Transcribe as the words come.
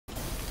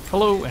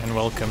Hello and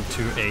welcome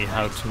to a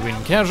How to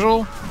Win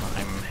Casual.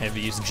 I'm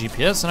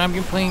HiGPS and I'm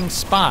going to be playing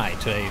Spy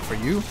today for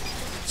you.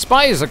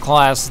 Spy is a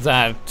class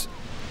that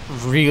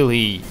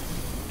really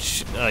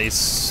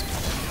is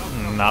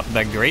not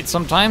that great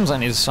sometimes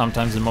and is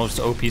sometimes the most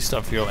OP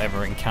stuff you'll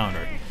ever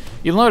encounter.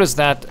 You'll notice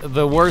that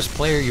the worse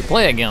player you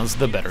play against,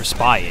 the better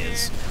Spy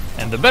is.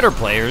 And the better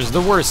players,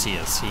 the worse he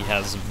is. He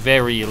has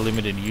very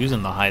limited use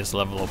in the highest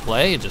level of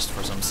play, just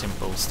for some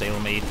simple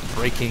stalemate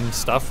breaking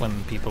stuff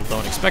when people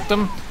don't expect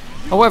him.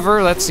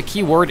 However, that's the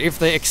key word. If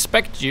they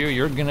expect you,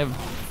 you're gonna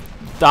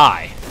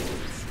die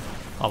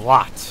a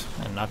lot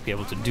and not be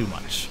able to do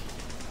much.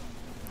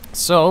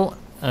 So,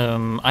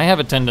 I have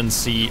a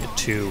tendency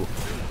to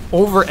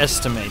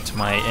overestimate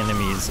my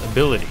enemy's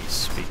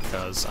abilities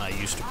because I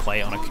used to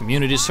play on a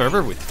community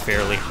server with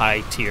fairly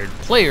high-tiered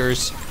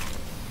players,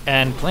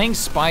 and playing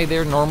Spy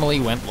there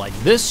normally went like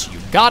this: you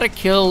got a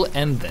kill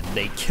and then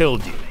they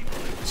killed you.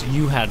 So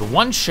you had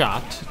one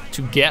shot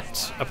to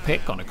get a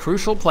pick on a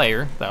crucial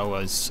player that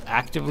was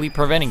actively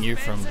preventing you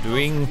from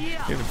doing,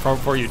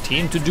 for your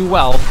team to do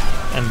well,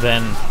 and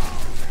then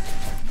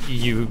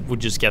you would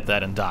just get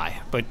that and die.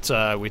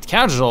 But with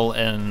casual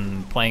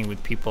and playing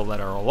with people that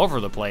are all over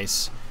the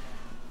place,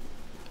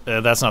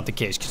 that's not the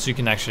case, because you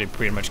can actually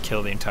pretty much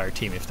kill the entire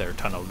team if they're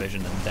tunnel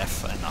vision and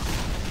deaf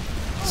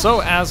enough.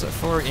 So as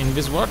for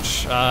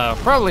Inviswatch,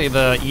 probably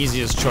the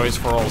easiest choice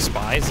for all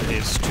spies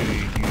is to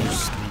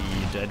use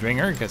the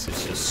Deadringer, because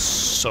it's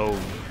just so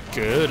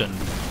good and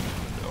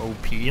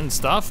OP and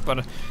stuff,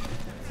 but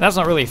that's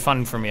not really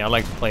fun for me. I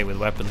like to play with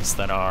weapons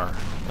that are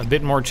a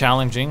bit more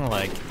challenging,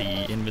 like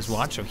the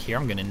Inviswatch. So here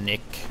I'm gonna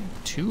nick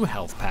 2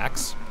 health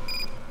packs,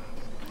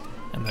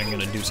 and then I'm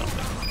gonna do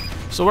something.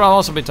 So what I'll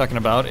also be talking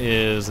about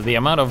is the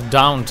amount of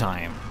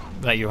downtime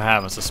that you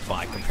have as a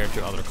spy compared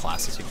to other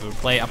classes. If you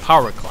play a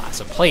power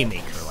class, a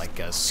playmaker, like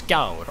a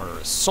scout, or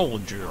a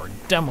soldier, or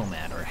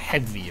demoman, or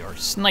heavy, or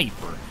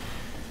sniper.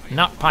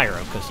 Not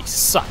pyro, because he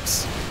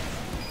sucks.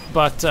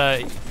 But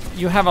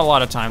you have a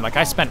lot of time. Like,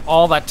 I spent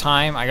all that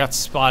time, I got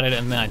spotted,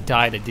 and then I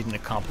died. I didn't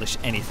accomplish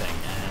anything.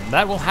 And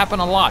that will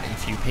happen a lot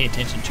if you pay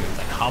attention to it,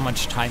 like how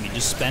much time you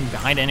just spend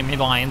behind enemy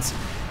lines.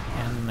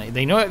 And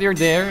they know that you're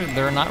there.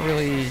 They're not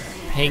really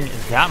paying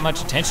that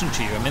much attention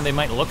to you. I mean, they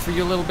might look for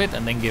you a little bit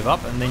and then give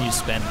up, and then you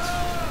spend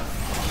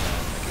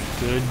a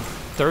good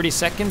 30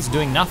 seconds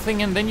doing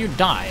nothing, and then you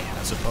die,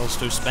 as opposed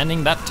to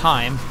spending that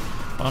time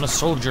on a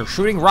soldier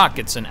shooting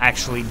rockets and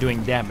actually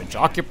doing damage,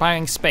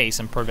 occupying space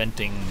and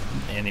preventing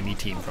the enemy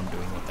team from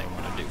doing what they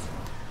want to do.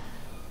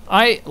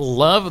 I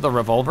love the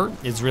revolver.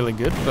 It's really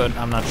good, but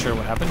I'm not sure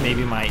what happened.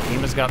 Maybe my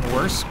aim has gotten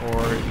worse,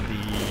 or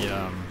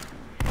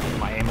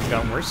my aim has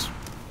gotten worse.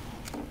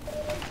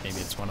 Maybe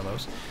it's one of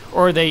those.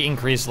 Or they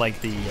increase like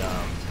the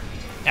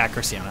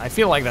accuracy on it. I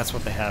feel like that's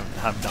what they have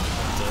done.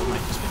 But, it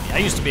might just be me. I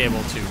used to be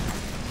able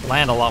to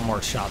land a lot more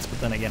shots,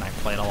 but then again, I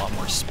played a lot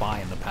more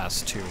Spy in the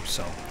past too,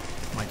 so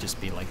it might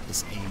just be like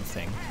this aim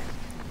thing.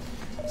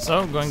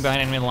 So, going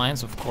behind enemy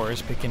lines, of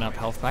course, picking up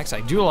health packs.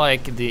 I do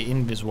like the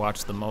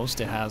Inviswatch the most.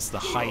 It has the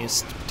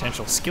highest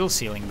potential skill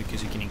ceiling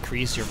because you can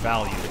increase your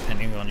value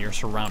depending on your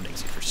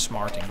surroundings. If you're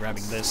smart in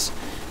grabbing this,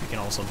 you can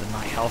also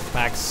deny health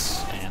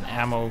packs and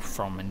ammo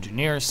from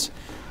engineers,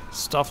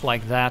 stuff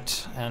like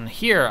that. And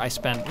here I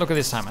spent, look at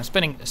this time, I'm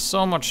spending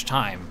so much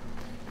time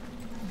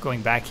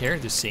going back here,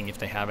 just seeing if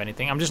they have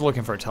anything. I'm just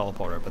looking for a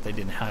teleporter, but they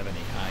didn't have any.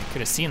 I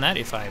could have seen that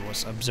if I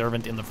was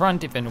observant in the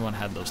front, if anyone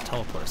had those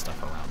teleporter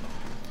stuff around them.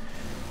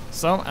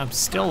 So, I'm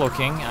still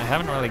looking. I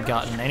haven't really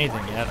gotten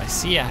anything yet. I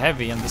see a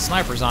heavy, and the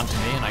sniper's onto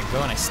me, and I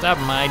go and I stab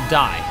him, and I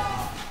die.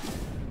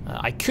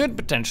 I could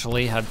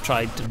potentially have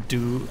tried to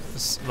do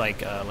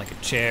like a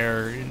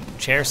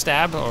chair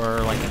stab,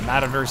 or like a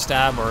matador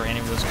stab, or any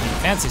of those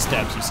fancy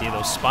stabs you see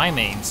those spy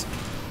mains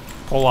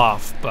pull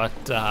off, but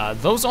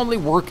those only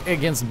work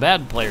against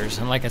bad players,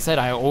 and like I said,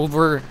 I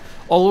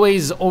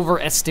always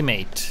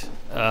overestimate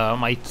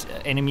my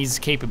enemy's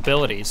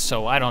capabilities,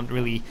 so I don't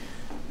really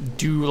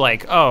do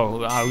like,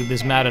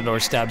 this matador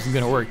stab is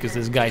gonna work because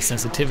this guy's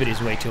sensitivity is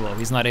way too low.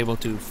 He's not able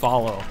to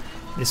follow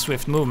this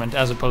swift movement,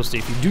 as opposed to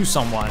if you do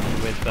someone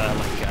with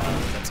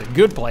that's a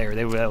good player,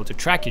 they will be able to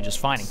track you just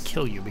fine and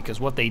kill you, because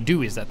what they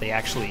do is that they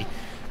actually,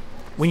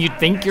 when you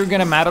think you're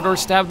gonna matador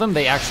stab them,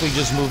 they actually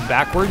just move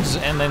backwards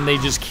and then they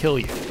just kill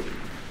you.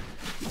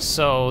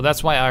 So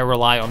that's why I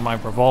rely on my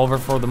revolver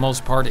for the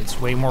most part. It's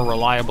way more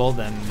reliable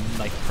than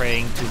like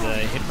praying to the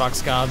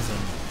hitbox gods,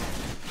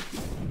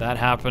 and that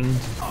happened.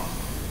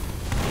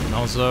 And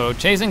also,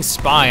 chasing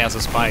Spy as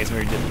a spy is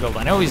very difficult.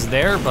 I know he's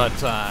there, but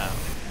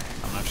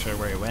I'm not sure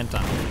where he went.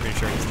 I'm pretty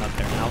sure he's not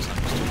there now, so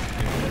I'm just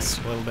doing this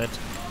a little bit.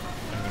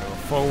 I'm gonna go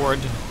forward.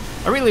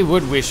 I really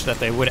would wish that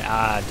they would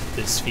add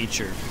this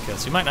feature,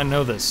 because you might not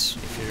know this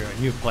if you're a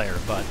new player,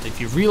 but if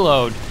you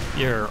reload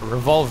your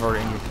revolver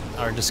and you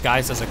are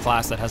disguised as a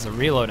class that has a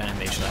reload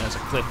animation, that has a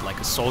clip like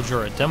a soldier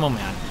or a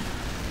demoman,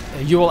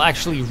 you will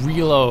actually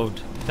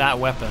reload that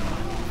weapon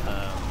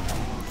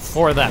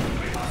for them.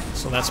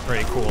 So that's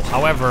pretty cool.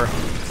 However,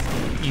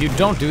 you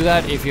don't do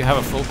that if you have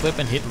a full clip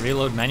and hit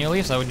reload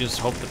manually, so I would just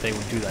hope that they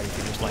would do that. If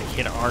you just like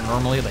hit R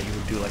normally, that you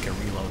would do like a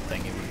reload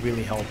thing. It would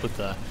really help with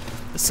the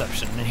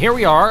deception. And here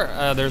we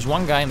are. There's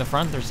one guy in the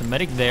front. There's a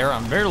medic there.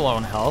 I'm very low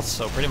on health,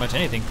 so pretty much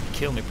anything could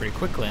kill me pretty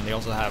quickly. And they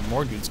also have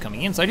more dudes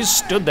coming in. So I just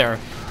stood there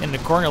in the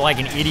corner like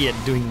an idiot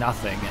doing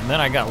nothing. And then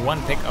I got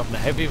one pick of the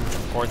heavy, which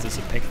of course is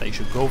a pick that you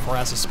should go for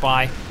as a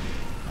spy. And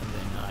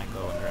then I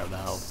go and grab the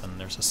health. And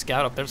there's a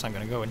scout up there, so I'm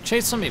going to go and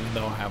chase him, even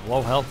though I have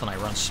low health and I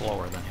run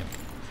slower than him.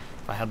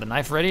 If I had the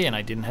knife ready and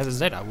I didn't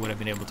hesitate, I would have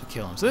been able to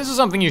kill him. So this is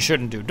something you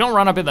shouldn't do. Don't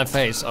run up in the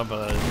face of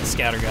a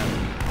scattergun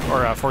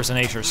or a Force of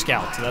Nature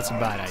scout. So that's a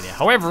bad idea.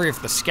 However, if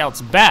the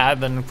scout's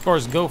bad, then of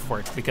course go for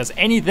it, because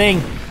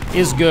anything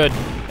is good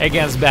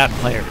against bad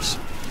players.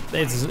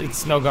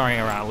 It's no going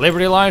around.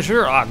 Liberty Line,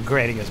 sure,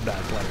 great against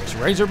bad players.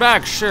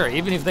 Razorback, sure,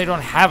 even if they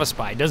don't have a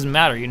spy, it doesn't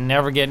matter. You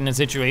never get in a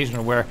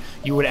situation where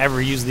you would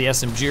ever use the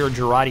SMG or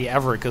Girardi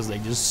ever, because they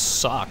just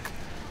suck.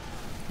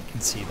 You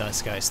can see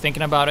this guy's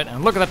thinking about it,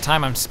 and look at the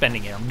time I'm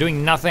spending here. I'm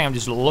doing nothing. I'm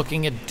just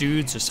looking at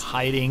dudes, just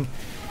hiding,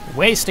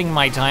 wasting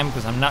my time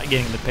because I'm not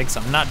getting the picks.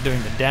 I'm not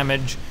doing the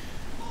damage.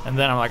 And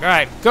then I'm like, all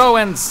right, go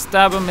and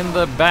stab him in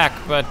the back,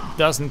 but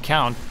doesn't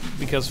count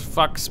because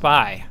fuck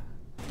spy.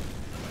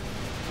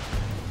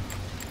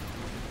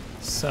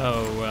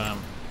 So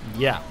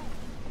yeah.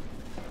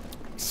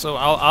 So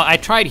I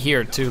tried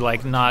here to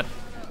like not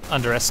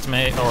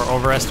underestimate or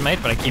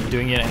overestimate, but I keep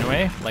doing it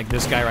anyway. Like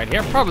this guy right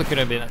here probably could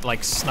have been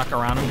like snuck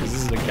around him, because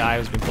this is the guy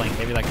who's been playing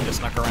heavy that could have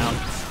snuck around.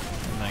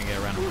 And then I get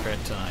a random crit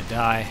and I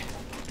die.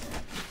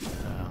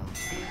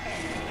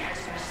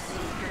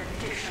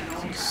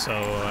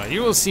 So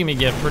you will see me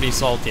get pretty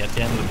salty at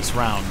the end of this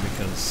round,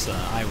 because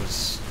I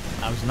was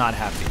not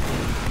happy.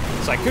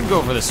 So I could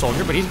go for the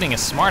soldier, but he's being a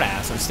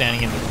smartass. I'm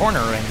standing in the corner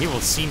and he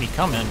will see me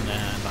coming,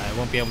 and I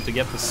won't be able to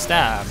get the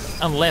stab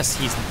unless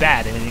he's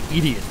bad and an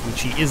idiot,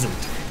 which he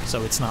isn't.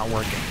 So it's not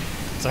working.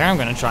 So I'm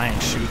gonna try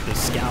and shoot the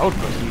scout,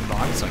 but he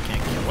blocked, so I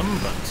can't kill him.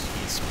 But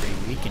he's pretty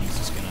weak, and he's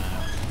just gonna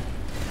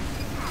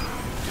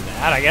do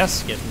that, I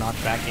guess. Get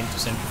knocked back into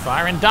central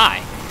fire and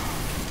die.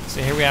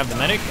 So here we have the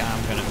medic.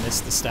 I'm gonna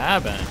miss the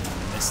stab and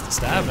miss the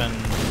stab and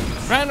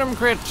random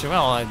crit.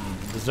 Well, I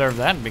deserve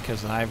that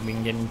because I've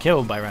been getting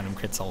killed by random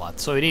crits a lot,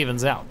 so it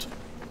evens out.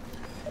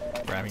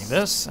 Grabbing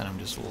this, and I'm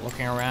just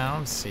looking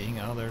around, seeing,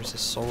 oh, there's a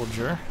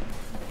soldier.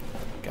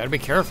 Gotta be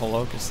careful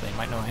though, because they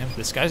might know him.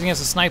 Disguising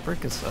as a sniper,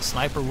 because a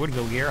sniper would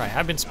go here. I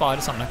have been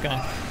spotted, so I'm not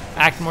gonna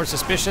act more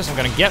suspicious. I'm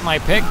gonna get my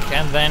pick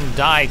and then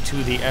die to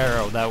the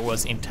arrow that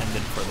was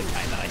intended for the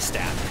guy that I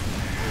stabbed.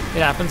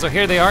 It happens. So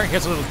here they are.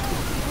 Here's a little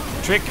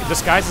trick.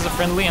 Disguise as a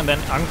friendly and then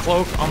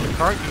uncloak on the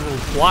cart. You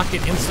will block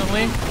it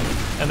instantly.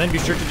 And then be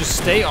sure to just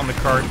stay on the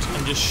cart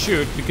and just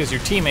shoot, because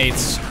your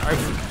teammates are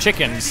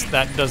chickens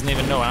that doesn't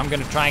even know. I'm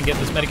gonna try and get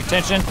this medic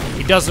attention.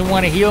 He doesn't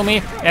want to heal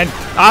me, and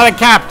I'm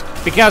capped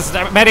because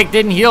the medic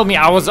didn't heal me.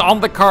 I was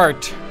on the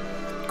cart.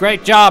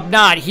 Great job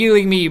not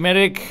healing me,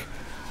 medic.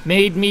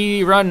 Made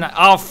me run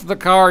off the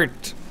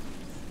cart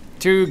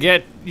to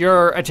get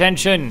your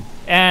attention,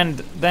 and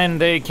then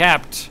they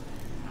capped.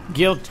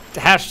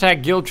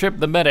 Hashtag guilt trip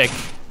the medic.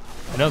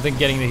 I don't think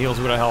getting the heals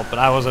would have helped, but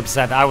I was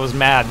upset. I was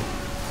mad.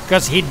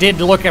 Because he did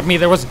look at me.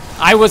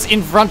 I was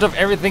in front of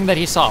everything that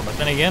he saw. But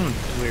then again,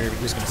 we're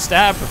just gonna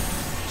stab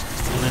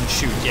and then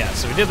shoot. Yeah,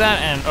 so we did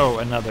that, and oh,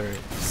 another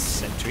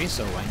sentry.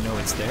 So I know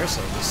it's there. So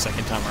the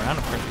second time around,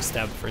 of course, we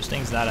stabbed the first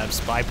things. That I have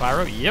spy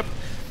pyro. Yep.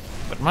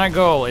 But my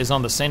goal is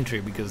on the sentry,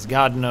 because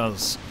God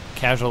knows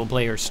casual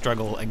players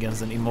struggle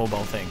against an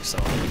immobile thing. So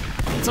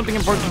it's something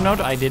important to note.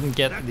 I didn't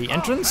get the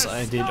entrance.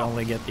 I did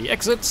only get the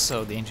exit.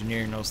 So the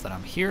engineer knows that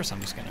I'm here. So I'm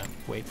just gonna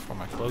wait for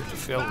my cloak to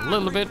fill a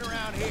little bit,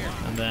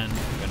 and then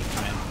I'm gonna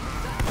try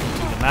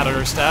and do the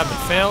Matador stab and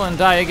fail and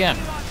die again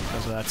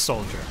because of that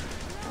soldier.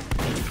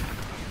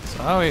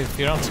 So if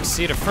you don't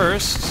succeed at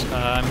first,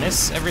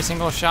 miss every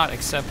single shot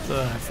except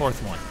the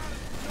fourth one.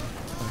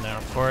 And then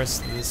of course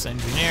this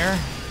engineer,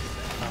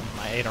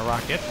 I ate a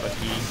rocket, but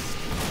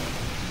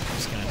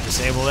he's gonna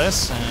disable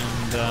this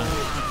and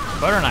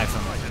butter knife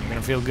him. I'm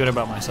gonna feel good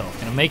about myself.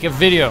 Gonna make a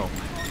video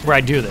where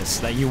I do this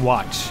that you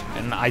watch,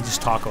 and I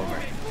just talk over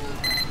it.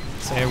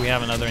 So here we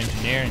have another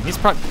engineer, and he's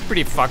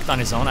pretty fucked on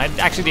his own. I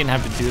actually didn't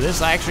have to do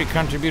this. I actually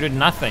contributed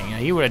nothing.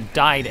 He would have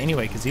died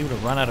anyway, because he would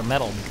have run out of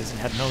metal because he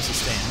had no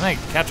sustain. And then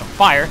I catch on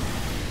fire,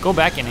 go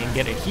back in and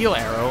get a heal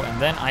arrow,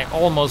 and then I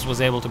almost was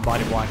able to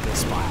body block this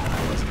spot, and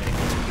I wasn't able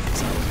to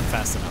because I wasn't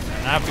fast enough.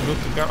 And I have to go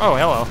to the oh,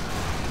 hello.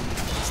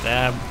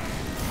 Stab.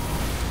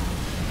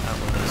 That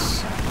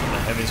was the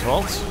heavy's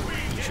fault.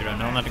 You should have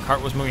known that the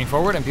cart was moving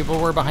forward and people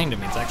were behind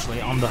him. It's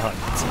actually on the HUD.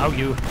 It's how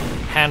you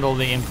handle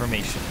the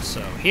information.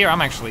 So here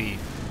I'm actually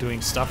doing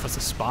stuff as a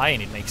spy,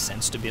 and it makes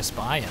sense to be a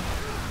spy. And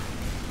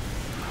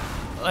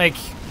like,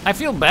 I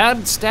feel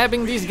bad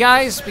stabbing these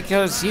guys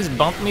because he's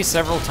bumped me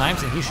several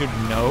times, and he should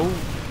know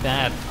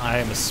that I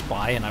am a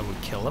spy and I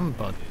would kill him,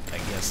 but I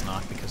guess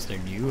not, because they're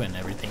new and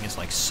everything is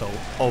like so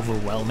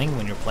overwhelming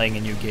when you're playing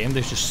a new game.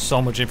 There's just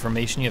so much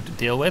information you have to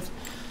deal with.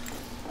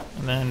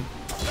 And then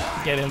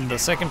get him the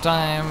second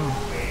time,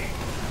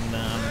 and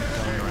then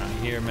going around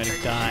here,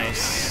 medic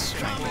dies.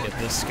 Trying to get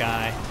this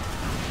guy.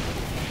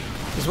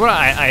 This is what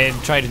I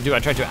try to do. I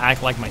try to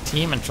act like my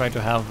team and try to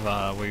have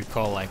what you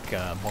call like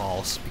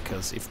balls.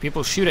 Because if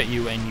people shoot at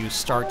you and you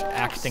start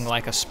acting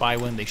like a spy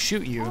when they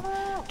shoot you,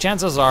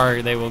 chances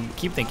are they will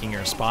keep thinking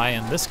you're a spy.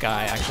 And this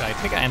guy, actually, I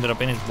think I ended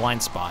up in his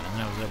blind spot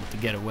and I was able to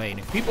get away. And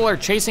if people are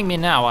chasing me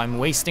now, I'm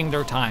wasting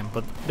their time.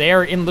 But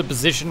they're in the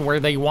position where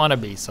they want to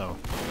be, so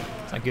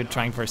it's not good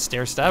trying for a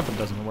stair stab. It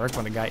doesn't work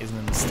when the guy isn't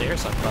in the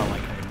stairs. So I felt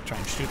like I'm going to try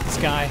and shoot this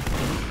guy.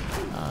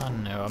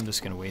 No, I'm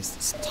just gonna waste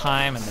this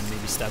time and then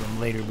maybe stab him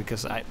later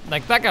because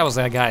that guy was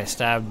that guy I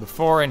stabbed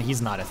before and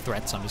he's not a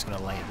threat, so I'm just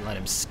gonna let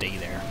him stay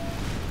there.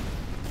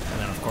 And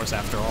then of course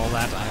after all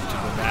that I have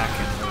to go back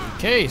and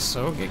okay,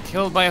 so get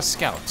killed by a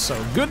scout.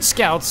 So good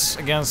scouts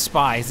against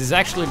spies is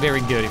actually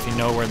very good if you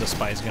know where the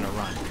spy is gonna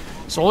run.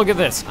 So look at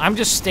this, I'm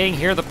just staying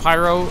here, the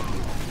pyro,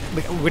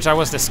 which I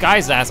was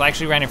disguised as, I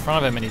actually ran in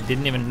front of him and he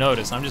didn't even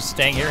notice. I'm just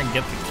staying here and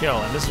get the kill,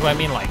 and this is what I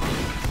mean, like,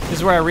 this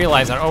is where I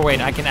realized that, oh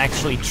wait, I can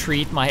actually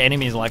treat my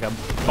enemies like a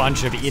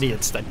bunch of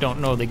idiots that don't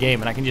know the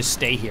game, and I can just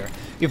stay here.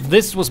 If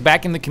this was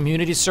back in the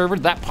community server,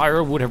 that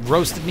pyro would have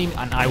roasted me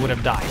and I would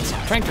have died. So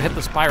I'm trying to hit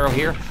this pyro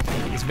here.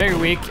 He's very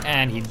weak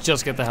and he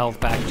just got the health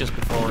back just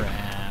before,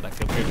 and I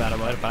feel pretty bad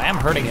about it, but I am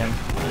hurting him.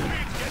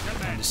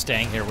 I'm just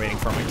staying here waiting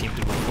for my team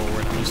to go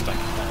forward. I'm just like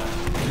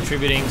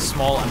contributing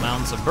small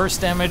amounts of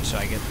burst damage, so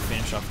I get to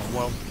finish off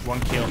on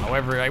one kill.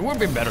 However, it would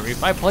be better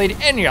if I played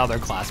any other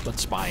class but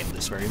spy in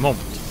this very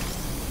moment.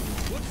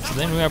 So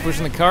then we are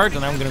pushing the cart,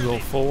 and I'm gonna go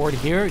forward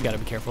here. You gotta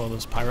be careful of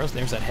those pyros.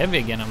 There's that heavy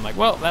again. I'm like,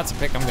 well, that's a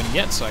pick I'm gonna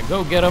get, so I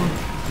go get him.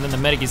 And then the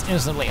medic is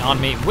instantly on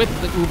me with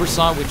the Uber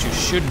saw, which you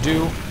should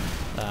do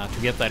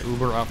to get that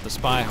Uber off the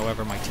spy.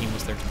 However, my team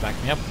was there to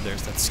back me up.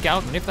 There's that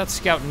scout, and if that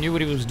scout knew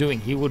what he was doing,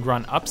 he would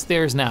run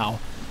upstairs now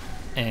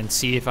and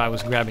see if I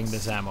was grabbing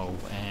this ammo.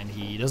 And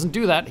he doesn't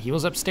do that. He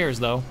was upstairs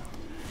though.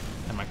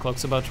 And my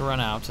cloak's about to run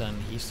out, and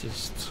he's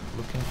just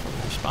looking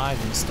for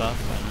spies and stuff,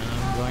 and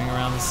I'm going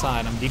around the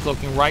side. I'm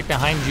decloaking right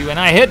behind you, and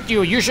I hit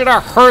you! You should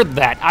have heard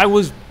that! I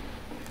was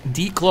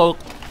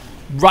decloaked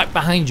right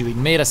behind you. It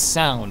made a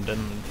sound,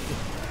 and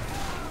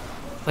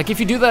like if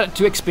you do that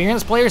to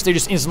experienced players, they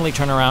just instantly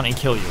turn around and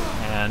kill you.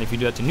 And if you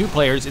do that to new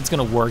players, it's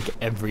gonna work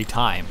every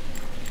time.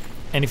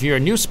 And if you're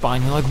a new spy,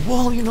 and you're like,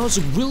 well, you know, it's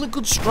a really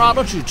good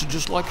strategy to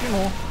just like, you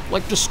know,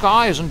 like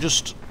disguise and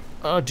just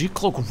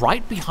decloak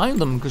right behind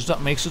them because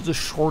that makes it the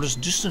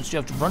shortest distance you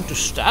have to run to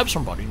stab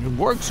somebody, and it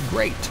works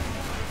great.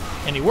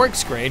 And it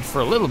works great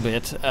for a little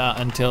bit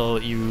until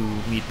you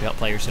meet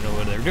players who know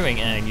what they're doing,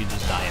 and you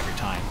just die every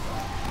time,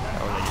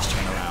 or they just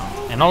turn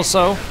around. And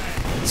also,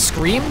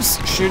 screams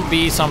should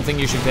be something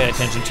you should pay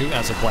attention to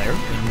as a player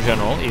in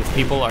general. If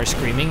people are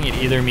screaming, it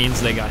either means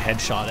they got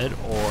headshotted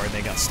or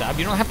they got stabbed.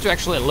 You don't have to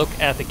actually look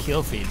at the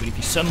kill feed, but if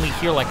you suddenly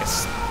hear like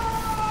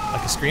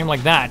a scream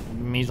like that, it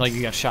means like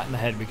you got shot in the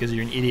head because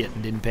you're an idiot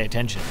and didn't pay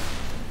attention.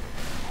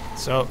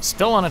 So,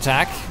 still on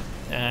attack,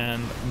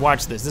 and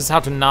watch this. This is how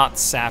to not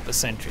sap a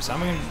sentry. So I'm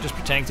gonna just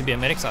pretending to be a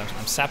medic, so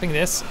I'm sapping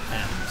this,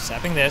 and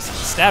sapping this,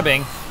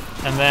 stabbing,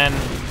 and then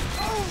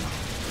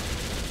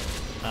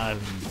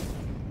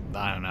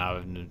I don't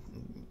know,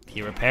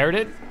 he repaired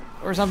it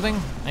or something?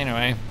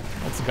 Anyway,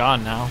 it's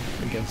gone now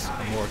because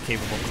a more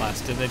capable class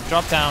did it.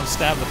 Drop down,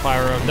 stab the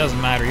pyro, doesn't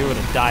matter, he would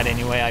have died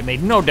anyway. I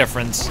made no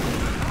difference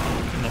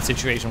in that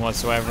situation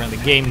whatsoever, and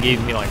the game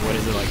gave me like, what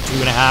is it, like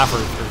 2.5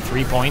 or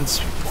 3 points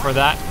for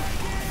that.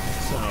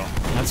 So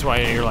that's why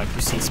you're like,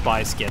 you see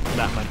spies get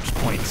that much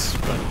points,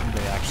 but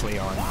they actually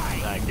aren't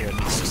that good.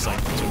 It's just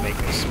like to make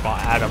the spy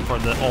add up for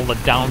all the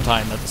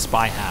downtime that the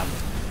spy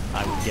have,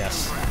 I would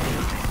guess.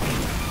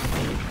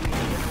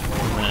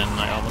 And then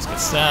I almost get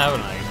stabbed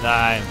and I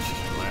die, and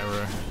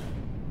whatever.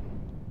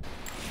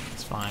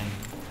 It's fine.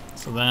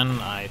 So then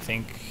I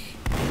think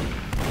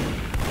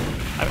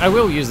I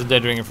will use the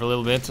Dead Ringer for a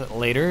little bit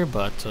later,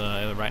 but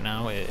right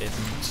now it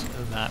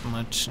isn't that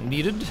much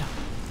needed. So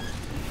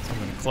I'm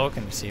going to cloak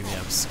and see if we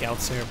have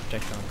scouts here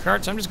protecting the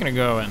cart. So I'm just going to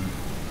go and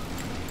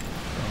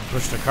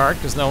push the cart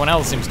because no one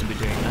else seems to be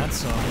doing that.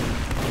 So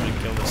I'm going to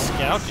kill the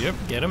scout. Yep,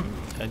 get him.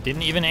 I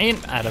didn't even aim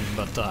at him,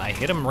 but I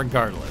hit him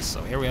regardless.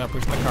 So here we are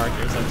pushing the cart.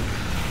 Here's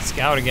that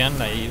scout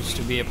again. I used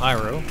to be a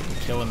pyro.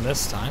 Kill him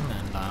this time,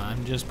 and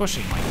I'm just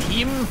pushing. My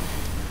team,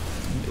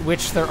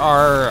 which there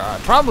are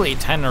probably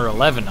 10 or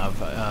 11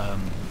 of,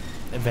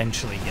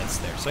 eventually gets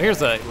there. So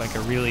here's like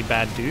a really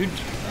bad dude.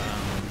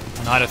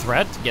 Not a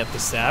threat. Get the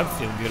stab.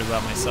 Feel good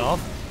about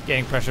myself.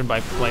 Getting pressured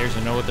by players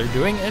who know what they're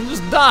doing, and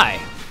just die.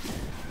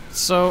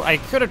 So I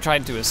could have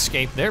tried to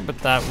escape there, but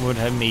that would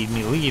have made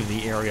me leave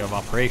the area of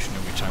operation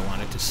in which I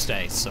wanted to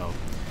stay. So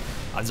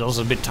I was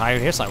also a bit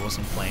tired here, so I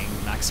wasn't playing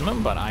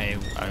maximum, but I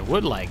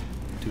would like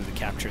do the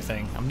capture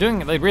thing. I'm doing,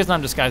 the reason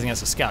I'm disguising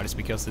as a scout is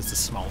because it's the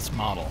smallest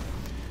model.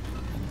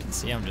 And you can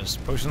see I'm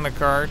just pushing the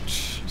cart,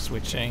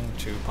 switching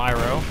to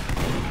pyro,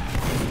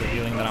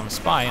 revealing that I'm a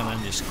spy, and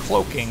then just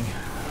cloaking,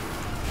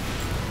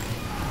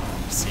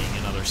 seeing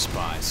another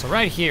spy. So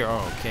right here,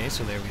 oh, okay,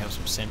 so there we have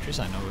some sentries.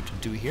 I know what to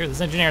do here.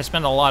 This engineer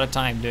spent a lot of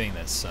time doing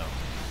this, so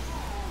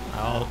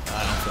I don't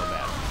feel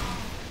bad.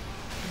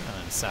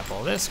 And then sap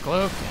all this,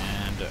 cloak,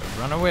 and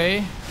run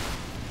away.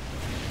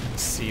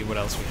 Let's see what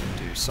else we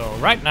can do. So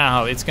right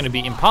now, it's going to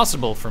be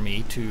impossible for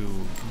me to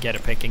get a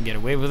pick and get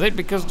away with it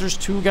because there's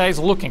two guys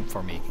looking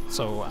for me.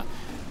 So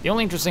the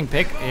only interesting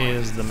pick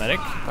is the medic,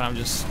 but I'm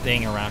just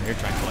staying around here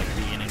trying to like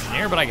be an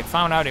engineer, but I get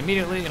found out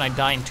immediately and I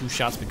die in 2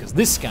 shots because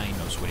this guy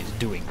knows what he's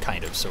doing,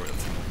 kind of, sort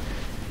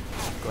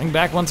of. Going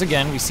back once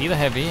again, we see the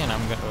heavy, and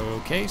I'm gonna,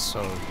 okay,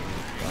 so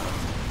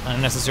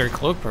unnecessary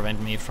cloak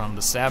prevented me from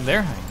the stab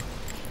there.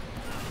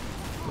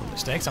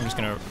 Mistakes. I'm just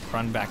gonna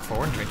run back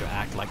forward and try to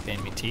act like the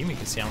enemy team. You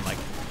can see I'm like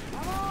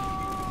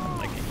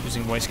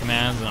using voice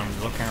commands and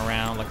I'm looking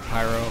around like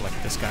pyro,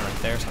 like this guy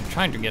right there. So I'm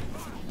trying to get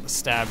a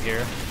stab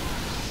here,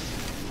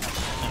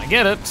 and I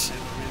get it,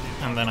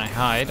 and then I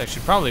hide. I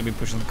should probably be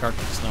pushing the cart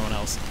because no one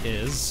else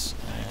is.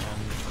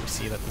 And we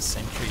see that the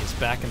sentry is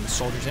back and the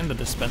soldier's in the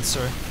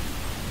dispenser.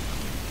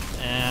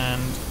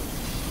 And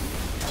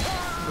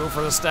go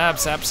for the stab,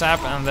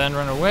 sap, and then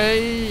run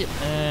away.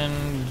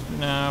 And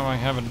now I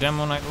have a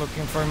demo knight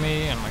looking for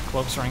me, and my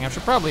cloak's running. I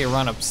should probably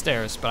run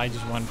upstairs, but I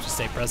just wanted to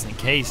stay present in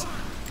case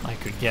I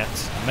could get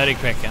a medic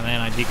pick, and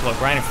then I decloak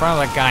right in front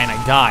of that guy and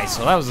I die.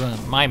 So that was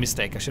my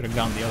mistake. I should have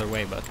gone the other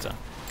way, but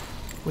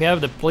we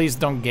have the please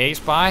don't gaze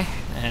spy,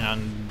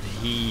 and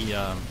he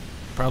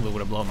probably would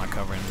have blown my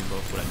cover and we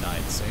both would have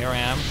died. So here I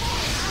am.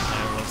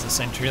 There was the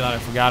sentry that I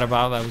forgot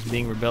about that was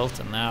being rebuilt,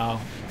 and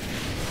now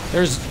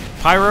there's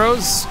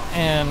pyros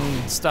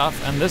and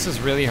stuff, and this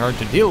is really hard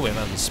to deal with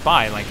as a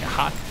spy. Like,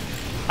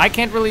 I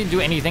can't really do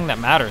anything that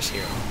matters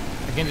here.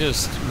 I can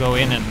just go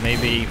in and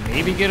maybe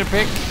get a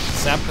pick,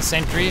 sap the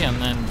sentry,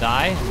 and then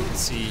die. You can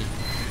see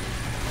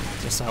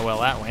just how well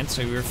that went.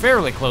 So we were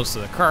fairly close to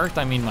the cart.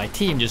 I mean, my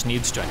team just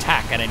needs to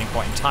attack at any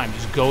point in time.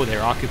 Just go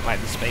there, occupy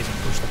the space, and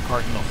push the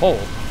cart in the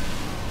hole.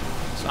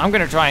 So I'm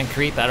going to try and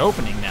create that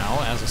opening now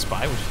as a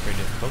spy, which is pretty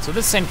difficult. So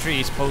this sentry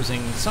is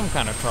posing some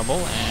kind of trouble,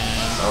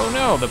 and oh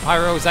no, the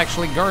pyro is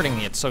actually guarding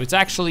it. So it's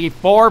actually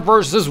 4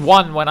 versus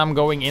 1 when I'm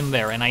going in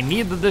there, and I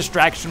need the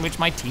distraction which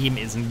my team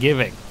isn't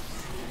giving.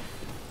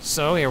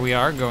 So here we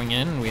are going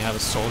in. We have a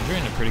soldier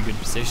in a pretty good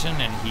position,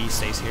 and he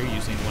stays here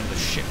using one of the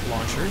ship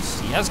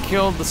launchers. He has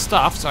killed the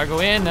stuff, so I go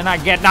in and I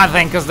get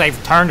nothing because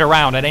they've turned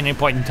around at any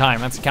point in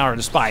time. That's a counter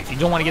to spy. If you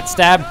don't want to get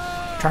stabbed,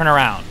 turn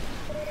around.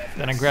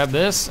 Then I grab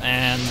this,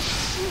 and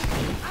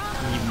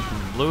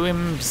he blew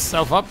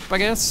himself up, I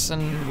guess,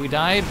 and we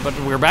died, but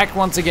we're back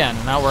once again.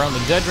 Now we're on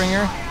the dead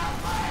ringer.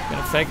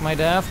 Gonna fake my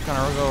death,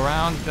 gonna go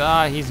around.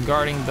 He's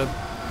guarding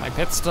my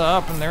pit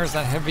stop, and there's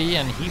that heavy,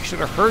 and he should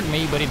have heard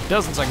me, but he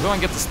doesn't, so I go and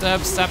get the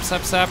stab, sap.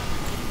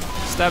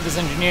 Stab this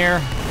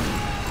engineer.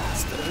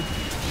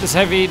 This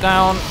heavy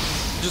down.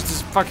 Just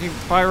this fucking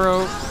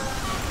pyro.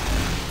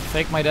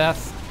 Fake my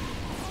death.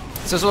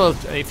 So as well,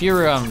 if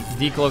you're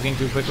decloaking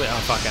too quickly, oh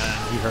fuck,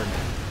 he heard me.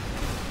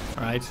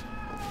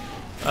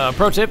 Alright.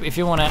 Pro tip, if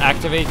you want to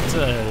activate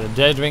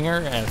Dead Ringer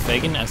and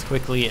Fagin as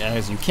quickly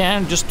as you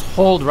can, just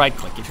hold right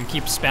click. If you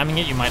keep spamming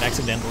it, you might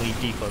accidentally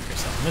decloak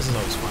yourself. And this is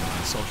always fun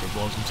when a soldier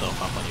blows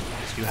himself up on you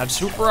guys. You have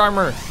super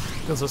armor,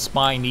 because a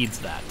spy needs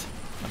that,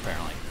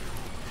 apparently.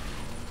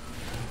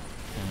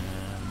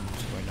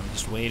 And I'm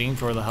just waiting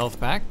for the health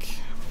pack.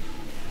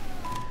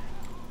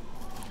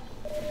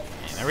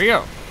 And there we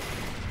go.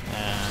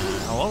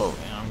 Hello,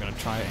 and I'm gonna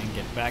try and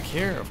get back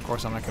here. Of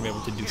course, I'm not gonna be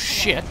able to do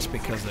shit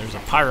because there's a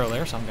pyro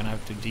there, so I'm gonna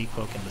have to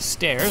decloak in the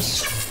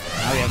stairs.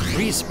 Now we have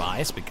 3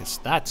 spies because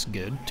that's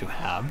good to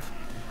have.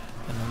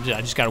 And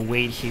I just gotta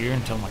wait here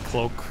until my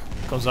cloak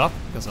goes up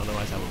because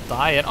otherwise I will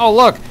die. And oh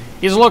look,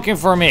 he's looking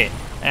for me,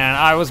 and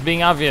I was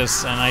being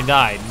obvious and I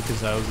died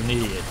because I was an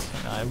idiot.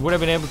 And I would have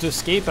been able to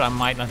escape, but I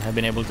might not have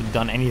been able to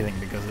done anything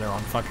because they're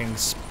on fucking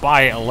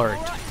spy alert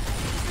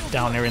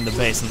down there in the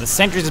base, and the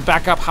sentries is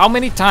back up. How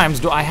many times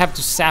do I have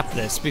to sap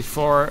this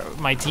before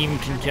my team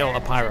can kill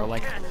a pyro?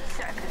 Like,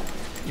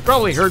 you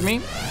probably heard me.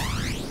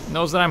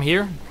 Knows that I'm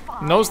here.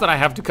 Knows that I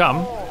have to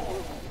come.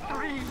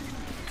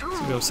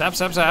 So go sap.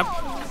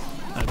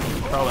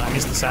 I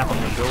missed the sap on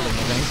the building,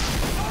 I think.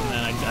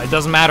 And then it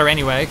doesn't matter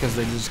anyway because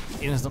they just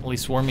instantly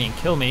swarm me and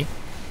kill me.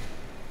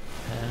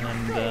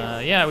 And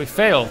yeah, we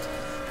failed.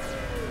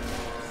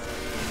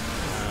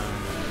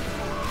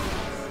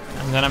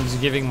 And then I'm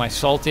just giving my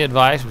salty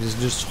advice, which is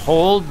just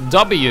hold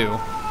W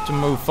to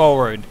move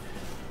forward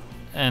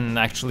and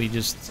actually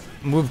just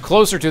move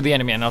closer to the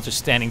enemy and not just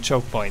standing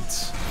choke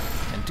points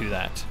and do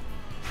that.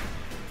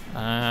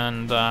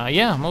 And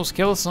yeah, most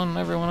kills on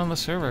everyone on the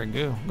server.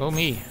 Go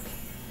me.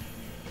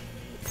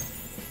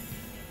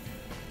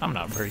 I'm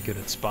not very good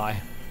at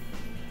spy.